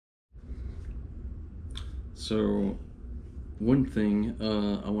So, one thing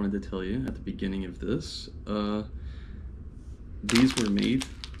I wanted to tell you at the beginning of this, these were made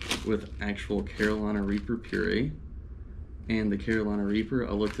with actual Carolina Reaper puree, and the Carolina Reaper,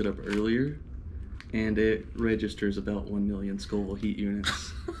 I looked it up earlier, and it registers about 1 million Scoville heat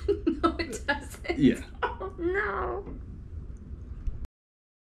units. No, it doesn't. Yeah. Oh, no.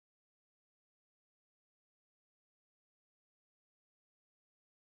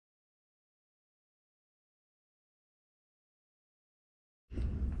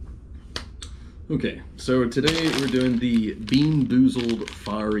 Okay, so today we're doing the Beanboozled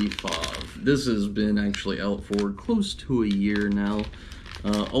Fiery Fave. This has been actually out for close to a year now.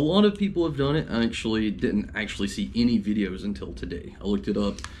 A lot of people have done it. I actually didn't see any videos until today. I looked it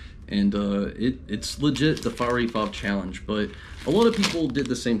up, and it's legit, the Fiery Fave challenge, but a lot of people did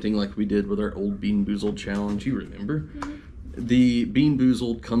the same thing like we did with our old Beanboozled challenge, you remember? Mm-hmm. The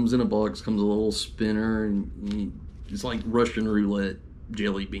Beanboozled comes in a box, comes a little spinner, and it's like Russian roulette,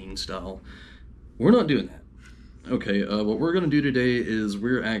 jelly bean style. We're not doing that. Okay, what we're going to do today is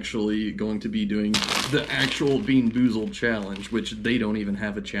we're actually going to be doing the actual Beanboozled challenge, which they don't even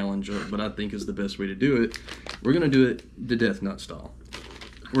have a challenge of, but I think is the best way to do it. We're going to do it the Death Nut style.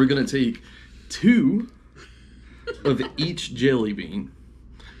 We're going to take 2 of each jelly bean,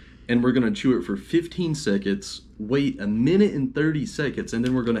 and we're going to chew it for 15 seconds, wait 1 minute and 30 seconds, and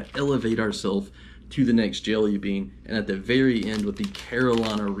then we're going to elevate ourselves to the next jelly bean, and at the very end with the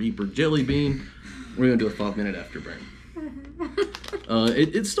Carolina Reaper jelly bean, we're going to do a 5-minute afterburn.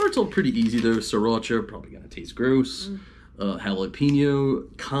 It starts off pretty easy though. Sriracha, probably going to taste gross. Jalapeno,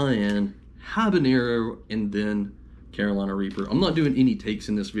 cayenne, habanero, and then Carolina Reaper. I'm not doing any takes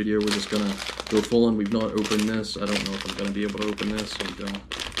in this video. We're just going to go full on. We've not opened this. I don't know if I'm going to be able to open this. So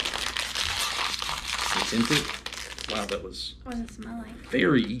it's empty. Wow, that was What does it smell like?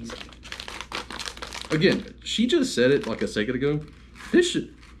 Very easy. Again, she just said it like a second ago.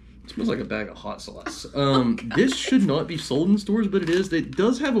 It smells like a bag of hot sauce. This should not be sold in stores, but it is. It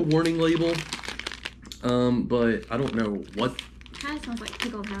does have a warning label, but I don't know what. It kind of smells like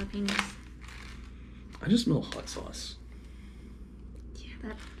pickled jalapenos. I just smell hot sauce.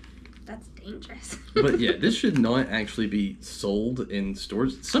 Yeah, that's dangerous. But yeah, this should not actually be sold in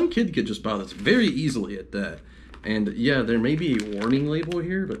stores. Some kid could just buy this very easily at that. And yeah, there may be a warning label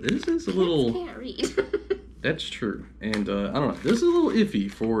here, but this is a little. Can't read. That's true. And I don't know. This is a little iffy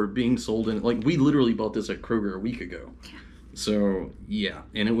for being sold in. Like, we literally bought this at Kroger a week ago. Yeah. So yeah,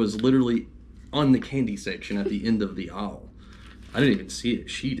 and it was literally on the candy section at the end of the aisle. I didn't even see it.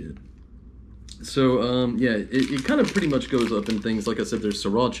 She did. So yeah, it kind of pretty much goes up in things. Like I said, there's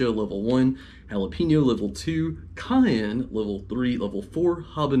sriracha level 1, jalapeno level 2, cayenne level 3, level 4,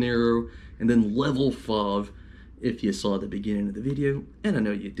 habanero, and then level 5. If you saw the beginning of the video, and I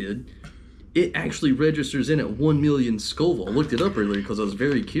know you did, it actually registers in at 1 million Scoville. I looked it up earlier because I was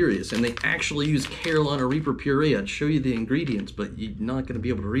very curious, and they actually use Carolina Reaper puree. I'd show you the ingredients, but you're not going to be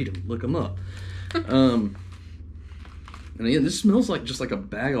able to read them. Look them up. And again, this smells like just like a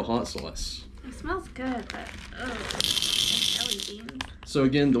bag of hot sauce. It smells good, but jelly beans. So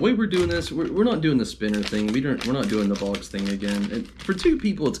again, the way we're doing this, we're not doing the spinner thing. We're not doing the box thing again. And for 2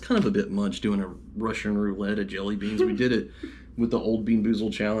 people, it's kind of a bit much doing a Russian roulette of jelly beans. We did it with the old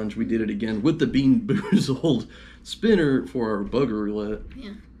Beanboozled challenge. We did it again with the Beanboozled spinner for our bugger roulette.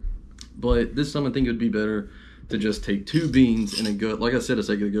 Yeah. But this time I think it would be better to just take 2 beans and then go, like I said a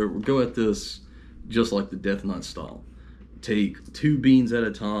second ago, we'll go at this just like the Death Nut style. Take 2 beans at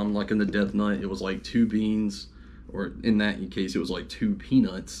a time. Like in the Death Nut, it was like 2 beans. Or in that case, it was like 2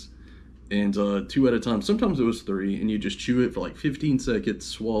 peanuts, and 2 at a time. Sometimes it was 3, and you just chew it for like 15 seconds,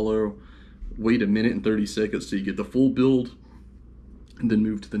 swallow, wait 1 minute and 30 seconds till you get the full build, and then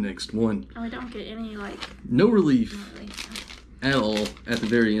move to the next one. And we don't get any like... No relief at all at the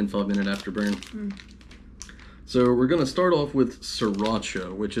very end, 5-minute afterburn. So we're going to start off with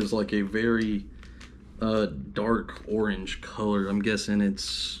sriracha, which is like a very dark orange color. I'm guessing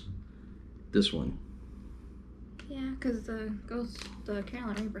it's this one. Yeah, because the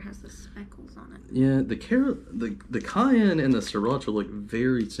Carolina Reaper has the speckles on it. Yeah, the cayenne and the sriracha look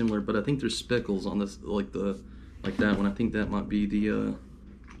very similar, but I think there's speckles on this, like that one. I think that might be the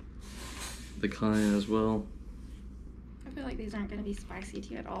cayenne as well. I feel like these aren't going to be spicy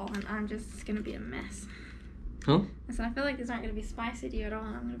to you at all, and I'm just going to be a mess. Huh? I said I feel like these aren't going to be spicy to you at all,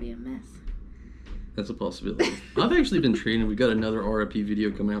 and I'm going to be a mess. That's a possibility. I've actually been training. We've got another RIP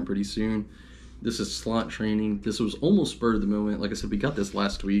video coming out pretty soon. This is slot training. This was almost spur of the moment. Like I said, we got this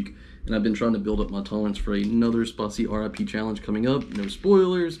last week, and I've been trying to build up my tolerance for another spicy RIP challenge coming up. No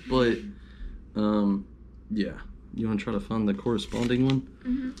spoilers, but yeah. You want to try to find the corresponding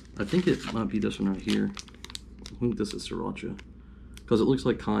one? I think it might be this one right here. I think this is sriracha. Because it looks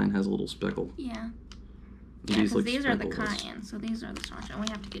like cayenne has a little speckle. Yeah. And Yeah, because like these are the speckleless. cayenne, so these are the sriracha. We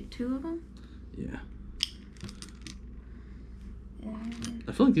have to get 2 of them. Yeah. And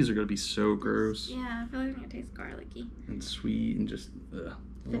I feel like these are going to be so gross. yeah, I feel like it's going to taste garlicky. And sweet and just...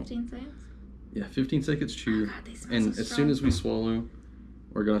 15 seconds? Yeah, 15 seconds chew. Oh God, they smell And so as soon as we strong. swallow,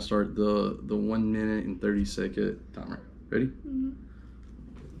 we're going to start the 1 minute and 30-second timer. Ready? Mm-hmm.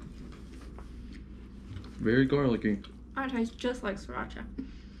 Very garlicky. Oh, it tastes just like sriracha.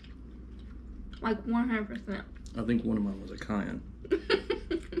 Like 100%. I think one of mine was a cayenne.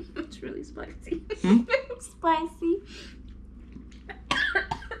 It's really spicy. Hmm? Spicy.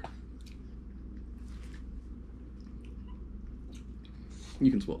 You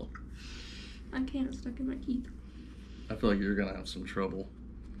can swallow. I can't, it's stuck in my teeth. I feel like you're going to have some trouble.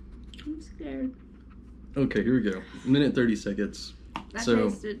 I'm scared. Okay, here we go. 1 minute 30 seconds. That So-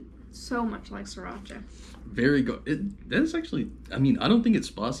 tasted so much like sriracha. Very good. That is actually, I mean, I don't think it's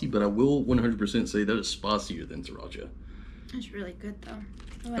spicy, but I will 100% say that is spicier than sriracha. It's really good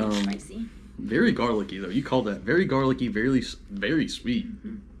though. I like spicy. Very garlicky, though. You call that very garlicky, very sweet.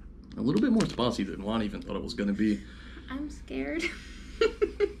 Mm-hmm. A little bit more spicy than Juan even thought it was going to be. I'm scared.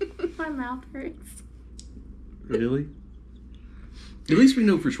 My mouth hurts. Really? At least we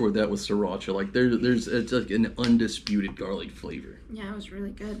know for sure that was sriracha. Like, it's like an undisputed garlic flavor. Yeah, it was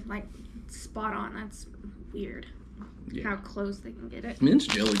really good. Like, spot on. That's weird. Yeah. How close they can get it. I mean, it's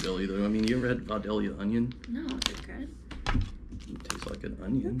Jelly Belly, though. I mean, you ever had Vidalia onion? No, is it good? It tastes like an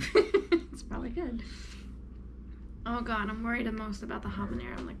onion. It's probably good. Oh God, I'm worried the most about the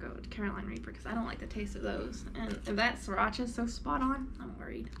habanero and the Carolina Reaper because I don't like the taste of those. And if that sriracha is so spot on, I'm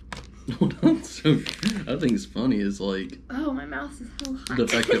worried. So I think it's funny is like Oh, my mouth is so hot. the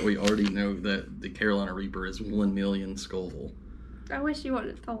fact that we already know that the Carolina Reaper is 1 million Scoville. I wish you would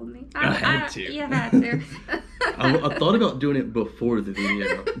have told me. I had to. You had to. I thought about doing it before the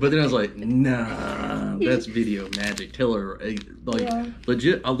video, but then I was like, nah, that's video magic. Tell her, like, Yeah.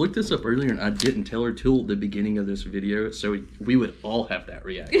 legit, I looked this up earlier and I didn't tell her till the beginning of this video, so we would all have that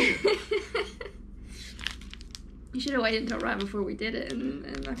reaction. You should have waited until right before we did it, and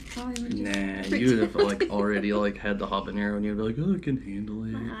I probably would just... Nah, you would have, like, already, like, had the habanero and you'd be like, oh, I can handle it.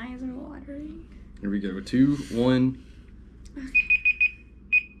 My eyes are watering. Here we go, 2, 1.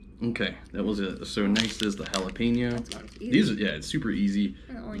 Okay, that was it. So next is the jalapeno. That's what it's easy. These are, yeah, it's super easy.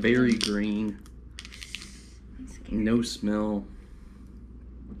 Very green. I'm scared. No smell.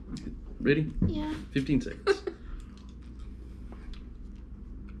 Ready? Yeah. 15 seconds.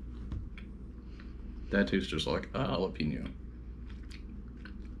 That tastes just like a jalapeno.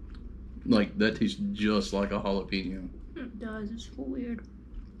 Like, that tastes just like a jalapeno. It does. It's so weird.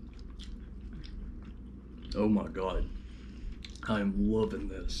 Oh my god. I'm loving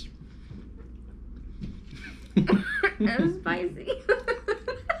this. It's spicy.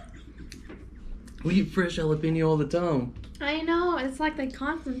 We eat fresh jalapeno all the time. I know. It's like they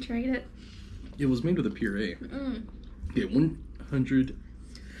concentrate it. It was made with a puree. Mm. Okay,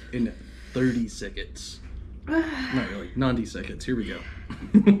 130 seconds. Not really, 90 seconds. Here we go.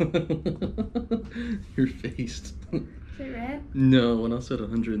 Your face. Is it red? No, when I said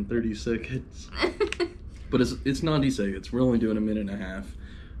 130 seconds. But it's 90 seconds. We're only doing 1.5 minutes.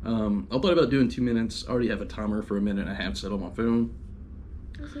 I thought about doing 2 minutes. I already have a timer for 1.5 minutes set on my phone.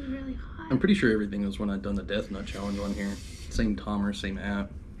 This is really hot. I'm pretty sure everything was when I'd done the Death Nut Challenge on here. Same timer, same app.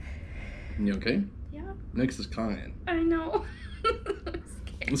 You okay? Yeah. Next is cayenne. I know. I'm scared.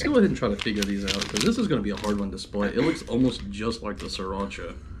 Let's go ahead and try to figure these out, because this is going to be a hard one to split. It looks almost just like the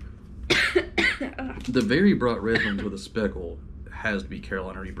sriracha. The very bright red ones with a speckle has to be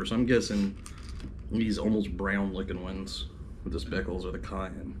Carolina Reaper, so I'm guessing these almost brown looking ones with the speckles are the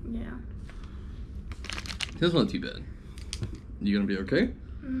cayenne. Yeah. That's not too bad. You gonna be okay?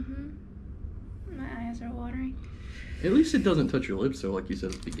 Mm-hmm. My eyes are watering. At least it doesn't touch your lips, though, like you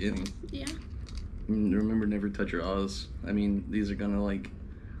said at the beginning. Yeah. Remember, never touch your eyes. I mean, these are gonna, like,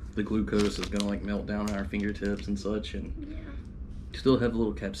 the glucose is gonna, like, melt down on our fingertips and such, and Yeah. still have a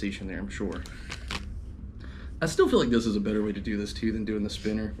little capsaicin there, I'm sure. I still feel like this is a better way to do this, too, than doing the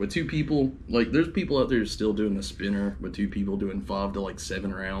spinner. With 2 people, like, there's people out there still doing the spinner with 2 people doing 5 to, like,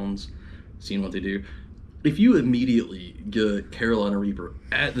 7 rounds, seeing what they do. If you immediately get Carolina Reaper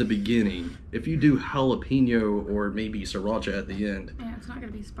at the beginning, if you do jalapeno or maybe sriracha at the end, Yeah, it's not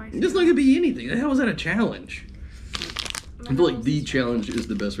gonna be spicy. it's not gonna be anything. How is that a challenge? I feel like the challenge is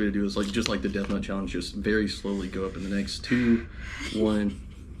the best way to do it. It's like just like the Death Nut Challenge, just very slowly go up in the next 2, 1.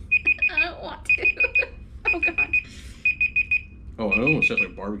 I don't want to. Oh God. Oh, it almost tastes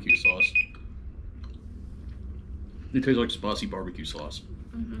like barbecue sauce. It tastes like spicy barbecue sauce.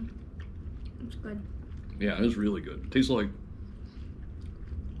 Mm-hmm. It's good. Yeah, it was really good. It tastes like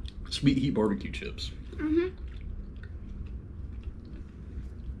sweet heat barbecue chips. Mm-hmm.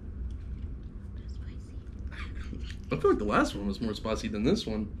 I feel like the last one was more spicy than this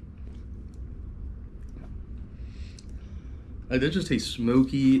one. Like, that just tastes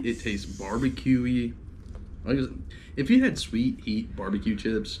smoky. It tastes barbecue-y. If you had sweet heat barbecue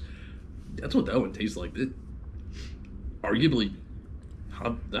chips, that's what that one tastes like. Arguably,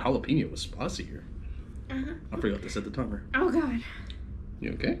 the jalapeno was spicier. Uh-huh. I forgot to set the timer. Oh, God.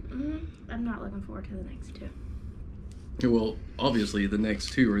 You okay? Mm-hmm. I'm not looking forward to the next two. Well, obviously, the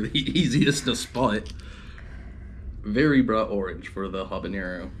next two are the easiest to spot. Very bright orange for the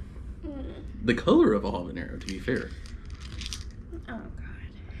habanero. The color of a habanero, to be fair. Oh, God.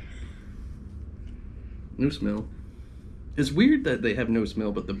 No smell. It's weird that they have no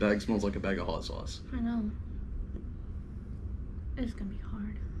smell, but the bag smells like a bag of hot sauce. I know. It's gonna be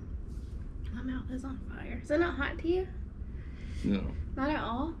hard. My mouth is on fire. Is it not hot to you? No. Not at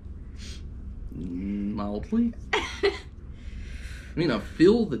all? Mildly? I mean, I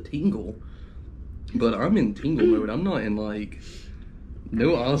feel the tingle, but I'm in tingle mode. I'm not in, like,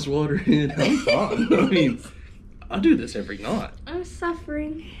 no ice water in. I'm fine. I mean, I do this every night. I'm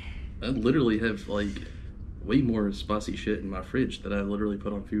suffering. I literally have, like, way more spicy shit in my fridge that I literally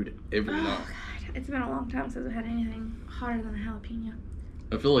put on food every night. God. It's been a long time since I've had anything hotter than a jalapeno.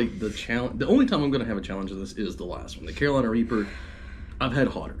 I feel like the only time I'm going to have a challenge of this is the last one. The Carolina Reaper, I've had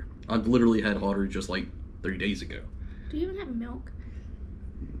hotter. I've literally had hotter just like 3 days ago. Do you even have milk?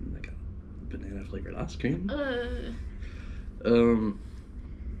 Like a banana flavored ice cream.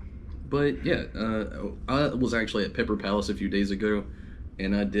 But yeah, I was actually at Pepper Palace a few days ago,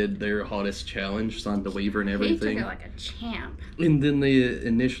 and I did their hottest challenge, signed the waiver and everything. He took it like a champ. And then they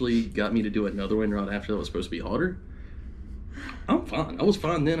initially got me to do another one right after that was supposed to be hotter. I'm fine. I was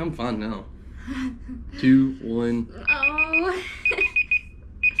fine then. I'm fine now. 2, 1. Oh.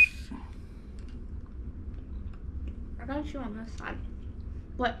 I got you on this side.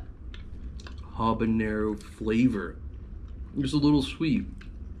 What? Habanero flavor. Just a little sweet.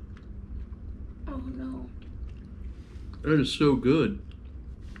 Oh no. That is so good.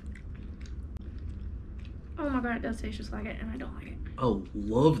 Oh my god, it does taste just like it, and I don't like it. I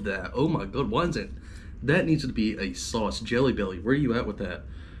love that. Oh my god, why is it? That needs to be a sauce. Jelly Belly, where are you at with that?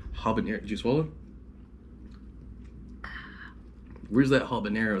 Habanero, did you swallow? Where's that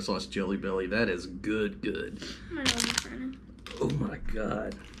habanero sauce, Jelly Belly? That is good. My nose is burning. Oh my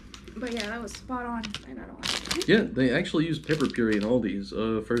god. But yeah, that was spot on, and I don't like it. Yeah, they actually use pepper puree in all these.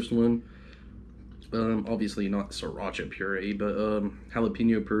 First one, obviously not sriracha puree, but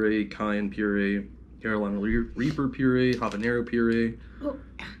jalapeno puree, cayenne puree, Carolina Reaper puree, habanero puree. Oh.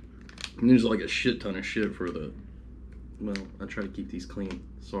 And there's like a shit ton of shit for the, well, I try to keep these clean.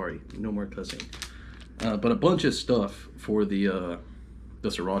 Sorry, no more cussing. But a bunch of stuff for the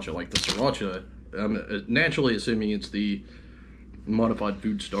sriracha. Like the sriracha, I'm naturally assuming it's the modified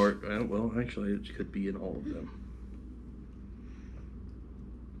food start. Well, actually, it could be in all of them.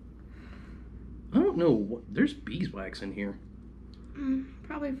 I don't know what, there's beeswax in here.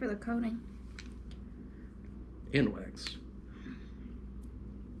 Probably for the coating. And wax.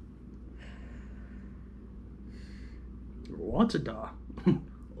 Lots of da.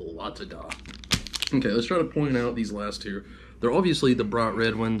 Lots of da. Okay, let's try to point out these last two. They're obviously the bright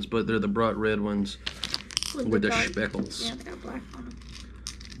red ones, but they're the bright red ones with the speckles. Yeah, they got black on them.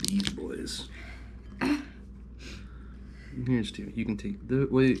 These boys. Here's two. You can take the.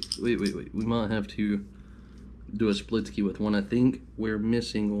 Wait. We might have to do a split ski with one. I think we're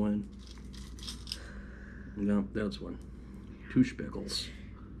missing one. No, that's one. 2 speckles.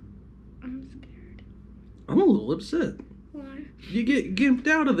 I'm scared. I'm a little upset. Why? You get gimped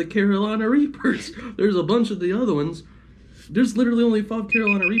out of the Carolina Reapers. There's a bunch of the other ones. There's literally only 5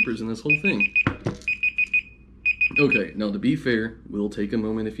 Carolina Reapers in this whole thing. Okay, now to be fair, we'll take a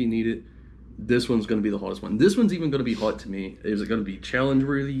moment if you need it. This one's going to be the hottest one. This one's even going to be hot to me. Is it going to be challenge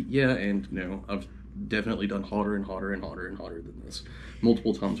worthy? Yeah and no. I've definitely done hotter and hotter and hotter and hotter than this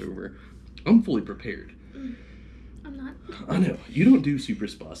multiple times over. I'm fully prepared. I'm not. I know, you don't do super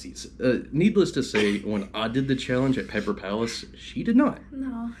spices. Needless to say, when I did the challenge at Pepper Palace, she did not.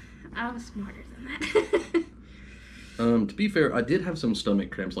 No, I was smarter than that. To be fair, I did have some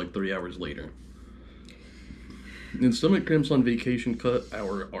stomach cramps like 3 hours later. And stomach cramps on vacation cut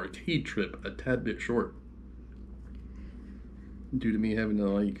our arcade trip a tad bit short. Due to me having to,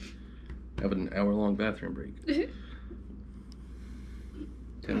 like, have an hour-long bathroom break.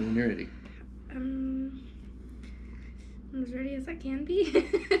 Tell me when you're ready. I'm as ready as I can be.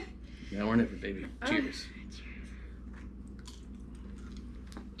 Now or never, baby. Cheers.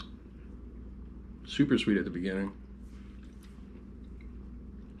 Cheers. Super sweet at the beginning.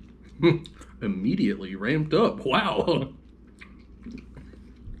 Immediately ramped up. Wow.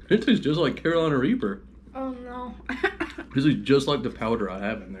 It tastes just like Carolina Reaper. Oh no. This is just like the powder I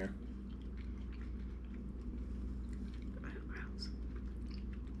have in there.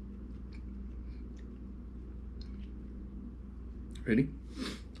 Ready?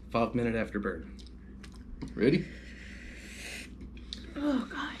 5-minute afterburn. Ready? Oh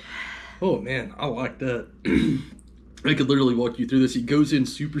god. Oh man, I like that. I could literally walk you through this. It goes in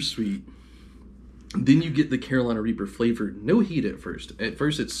super sweet. Then you get the Carolina Reaper flavor. No heat at first. At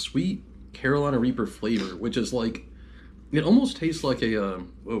first it's sweet Carolina Reaper flavor, which is like, it almost tastes like a,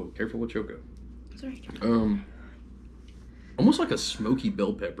 whoa, careful with Choco. Sorry. Almost like a smoky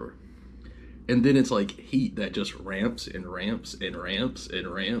bell pepper. And then it's like heat that just ramps and ramps and ramps and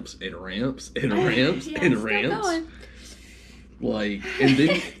ramps and ramps and ramps and ramps. Like, and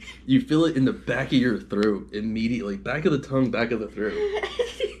then you feel it in the back of your throat immediately. Back of the tongue, back of the throat.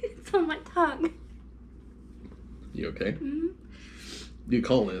 It's on my tongue. You okay? Mm-hmm. You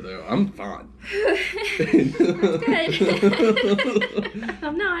called it though. I'm fine. That's good.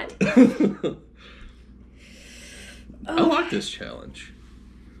 I'm not. I like this challenge.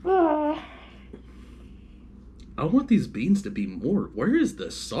 I want these beans to be more. Where is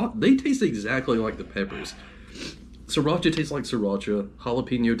the sauce? They taste exactly like the peppers. Sriracha tastes like sriracha.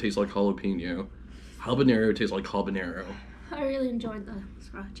 Jalapeno tastes like jalapeno. Habanero tastes like habanero. I really enjoyed the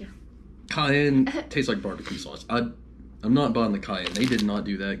sriracha. Cayenne tastes like barbecue sauce. I'm not buying the cayenne. They did not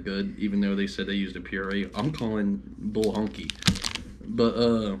do that good, even though they said they used a puree. I'm calling bull honky.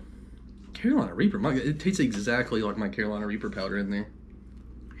 But Carolina Reaper, it tastes exactly like my Carolina Reaper powder in there.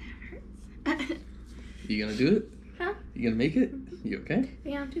 You gonna do it? Huh? You gonna make it? You okay?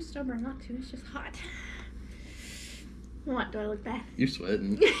 Yeah, I'm too stubborn not to. It's just hot. What? Do I look bad? You're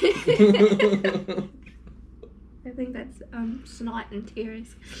sweating. I think that's snot and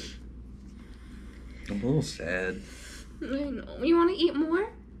tears. I'm a little sad. You want to eat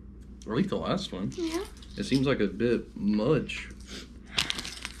more? Or at least the last one. Yeah. It seems like a bit much.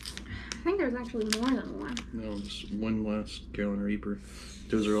 I think there's actually more than one. No, just one last Carolina Reaper.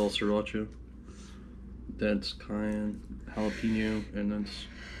 Those are all sriracha. That's cayenne, jalapeno, and that's...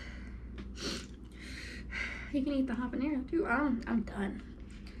 You can eat the habanero too. I'm done.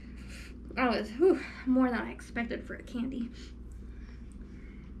 That was more than I expected for a candy.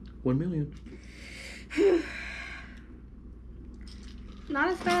 1 million. Not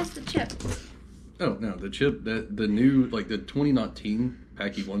as bad as the chip. Oh no, the chip, the new, like the 2019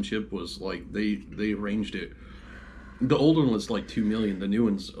 Packy 1 chip was like, they arranged it. The old one was like 2 million. The new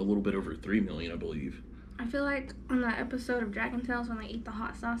one's a little bit over 3 million, I believe. I feel like on that episode of Dragon Tales when they eat the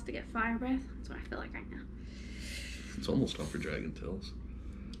hot sauce to get fire breath. That's what I feel like right now. It's almost time for Dragon Tales.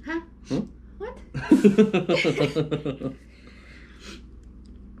 Huh? What?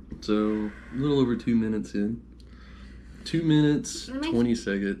 So, a little over 2 minutes in. 2 minutes, 20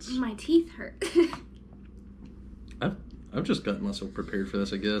 seconds. My teeth hurt. I've just gotten myself prepared for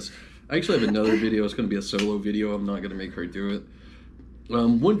this, I guess. I actually have another video. It's going to be a solo video. I'm not going to make her do it.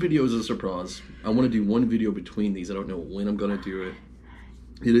 One video is a surprise. I want to do one video between these. I don't know when I'm going to do it.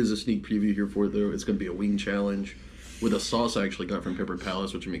 It is a sneak preview here for it, though. It's going to be a wing challenge with a sauce I actually got from Pepper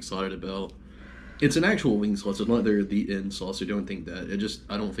Palace, which I'm excited about. It's an actual wing sauce. It's not their the end sauce, so don't think that.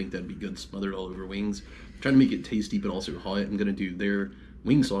 I don't think that'd be good smothered all over wings. I'm trying to make it tasty, but also hot. I'm going to do their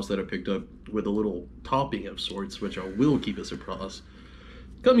wing sauce that I picked up with a little topping of sorts, which I will keep a surprise.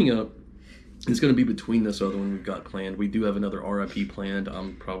 Coming up, it's going to be between this other one we've got planned. We do have another RIP planned.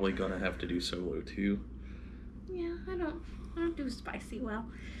 I'm probably going to have to do solo, too. Yeah, I don't do spicy well.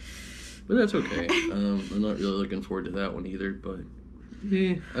 But that's okay. I'm not really looking forward to that one either, but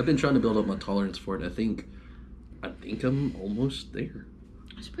yeah, I've been trying to build up my tolerance for it. I think I'm almost there.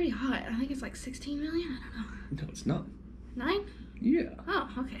 It's pretty hot. I think it's like 16 million. I don't know. No, it's not. 9? Yeah. Oh,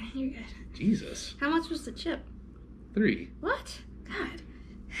 okay. You're good. Jesus. How much was the chip? 3. What? God.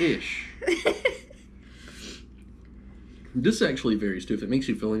 Ish. This actually varies too. If it makes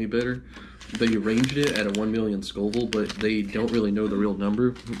you feel any better, they arranged it at a 1 million Scoville, but they don't really know the real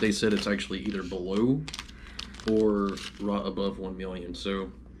number. They said it's actually either below or right above 1 million.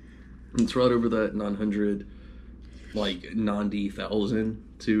 So it's right over that 900, like 90,000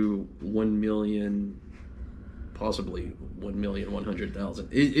 to 1 million, possibly 1,100,000.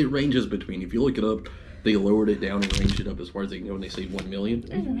 It ranges between. If you look it up, they lowered it down and ranged it up as far as they can go when they say 1 million.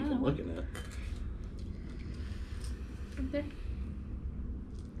 What are you even looking at? There.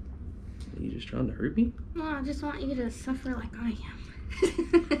 Are you just trying to hurt me? No, I just want you to suffer like I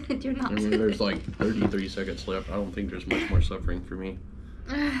am. You're not. I mean, there's like 33 seconds left. I don't think there's much more suffering for me.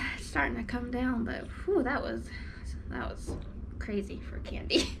 It's starting to come down, but whew, that was crazy for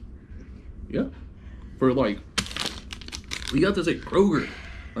candy. Yeah. For like, we got this at Kroger.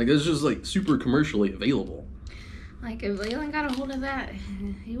 Like, it's just like super commercially available. Like, if Leland got a hold of that,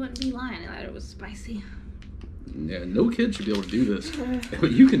 he wouldn't be lying that it was spicy. Yeah, no kid should be able to do this.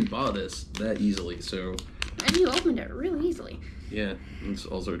 But you can buy this that easily, so. And you opened it really easily. Yeah, that's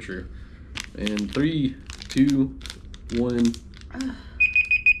also true. And 3, 2, 1.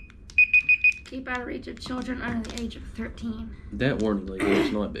 Keep out of reach of children under the age of 13. That warning label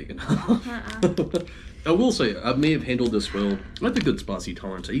is not big enough. I will say, I may have handled this well. I have a good spicy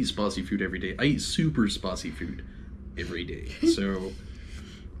tolerance. I eat spicy food every day. I eat super spicy food every day. So,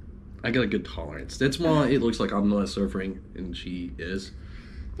 I got a good tolerance. That's why it looks like I'm not suffering, and she is.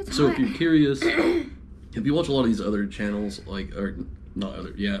 It's So hot. if you're curious, if you watch a lot of these other channels,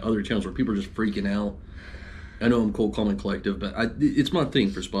 other channels where people are just freaking out. I know I'm cold, calm, and collective, but it's my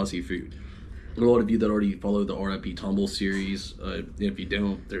thing for spicy food. A lot of you that already follow the RIP Tonbles series, if you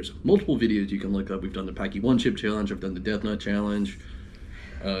don't, there's multiple videos you can look up. We've done the Packy One Chip Challenge, I've done the Death Nut Challenge.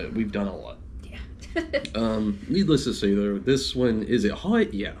 We've done a lot. Yeah. Needless to say though, this one, is it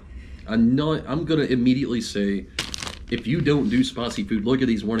hot? Yeah. I'm gonna immediately say, if you don't do spicy food, look at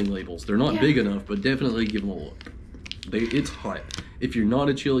these warning labels. They're not big enough, but definitely give them a look. It's hot. If you're not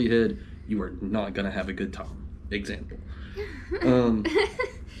a chili head, you are not gonna have a good time. Example.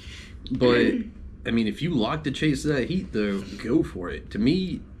 But I mean, if you like to chase that heat, though, go for it. To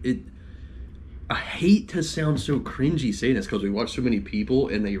me, I hate to sound so cringy saying this because we watch so many people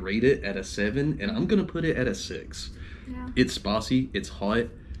and they rate it at a 7, and I'm gonna put it at a 6. Yeah. It's spicy. It's hot.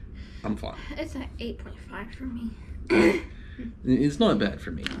 I'm fine. It's an 8.5 for me. It's not bad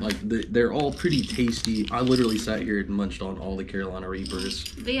for me. Like, they're all pretty tasty. I literally sat here and munched on all the Carolina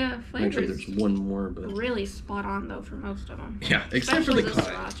Reapers. The flavor Actually, there's one more, but really spot on though for most of them. yeah, except Especially for the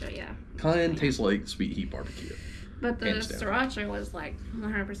cayenne. sriracha, yeah. Cayenne tastes like sweet heat barbecue. But the Hands down. sriracha was like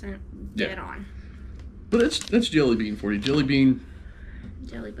 100% dead on. But that's Jelly Bean for you. Jelly Bean.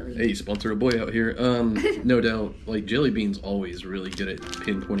 Jelly Belly. Hey, sponsor a boy out here. No doubt, like, Jelly Bean's always really good at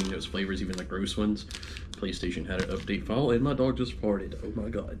pinpointing those flavors, even the gross ones. PlayStation had an update file, and my dog just farted. Oh my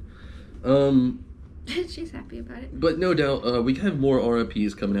god. She's happy about it. But no doubt, we have more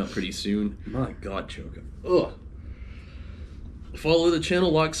RIPs coming out pretty soon. My god, Choco. Ugh. Follow the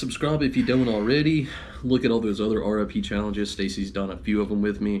channel, like, subscribe if you don't already. Look at all those other RIP challenges. Stacy's done a few of them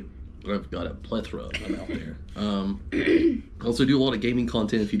with me. I've got a plethora of them out there. Also do a lot of gaming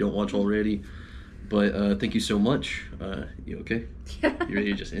content if you don't watch already. But thank you so much. You okay? Yeah. You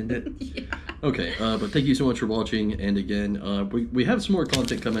ready to just end it? Yeah. Okay, but thank you so much for watching. And again, we have some more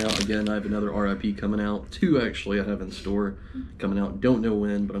content coming out. Again, I have another RIP coming out. 2 actually I have in store coming out. Don't know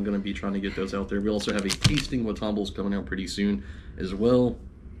when, but I'm going to be trying to get those out there. We also have a tasting with Tonbles coming out pretty soon as well.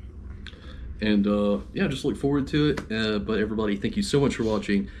 And yeah, just look forward to it. But everybody, thank you so much for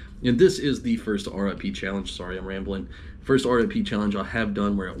watching. And this is the first RIP challenge. Sorry, I'm rambling. First RIP challenge I have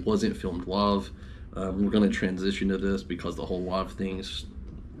done where it wasn't filmed live. We're going to transition to this because the whole live thing's,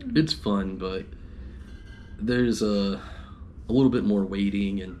 it's fun, but there's a little bit more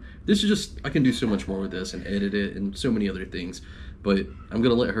waiting. And this is just, I can do so much more with this and edit it and so many other things. But I'm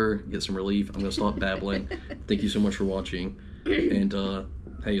going to let her get some relief. I'm going to stop babbling. Thank you so much for watching. And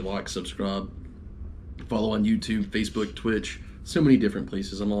hey, like, subscribe, follow on YouTube, Facebook, Twitch, so many different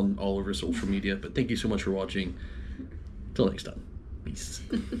places. I'm on all over social media. But thank you so much for watching. Till next time. Peace.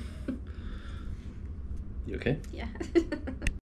 You okay? Yeah.